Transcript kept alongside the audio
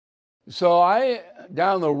So I,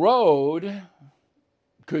 down the road,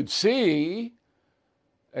 could see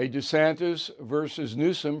a DeSantis versus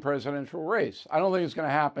Newsom presidential race. I don't think it's going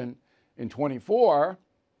to happen in 24,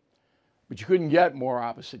 but you couldn't get more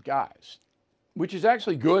opposite guys, which is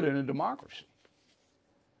actually good in a democracy.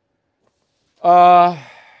 My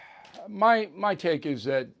take is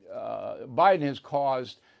that Biden has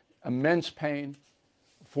caused immense pain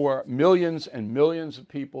for millions and millions of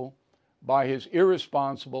people by his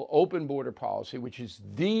irresponsible open border policy, which is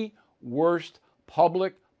the worst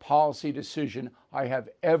public policy decision I have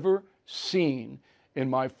ever seen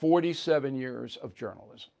in my 47 years of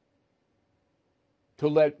journalism. To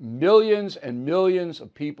let millions and millions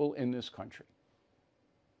of people in this country,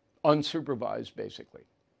 unsupervised basically,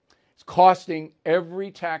 it's costing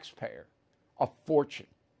every taxpayer a fortune.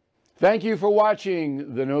 Thank you for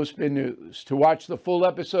watching the No Spin News. To watch the full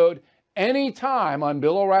episode anytime on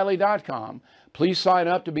BillO'Reilly.com, please sign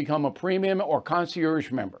up to become a premium or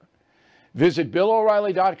concierge member. Visit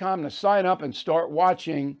BillO'Reilly.com to sign up and start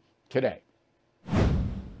watching today.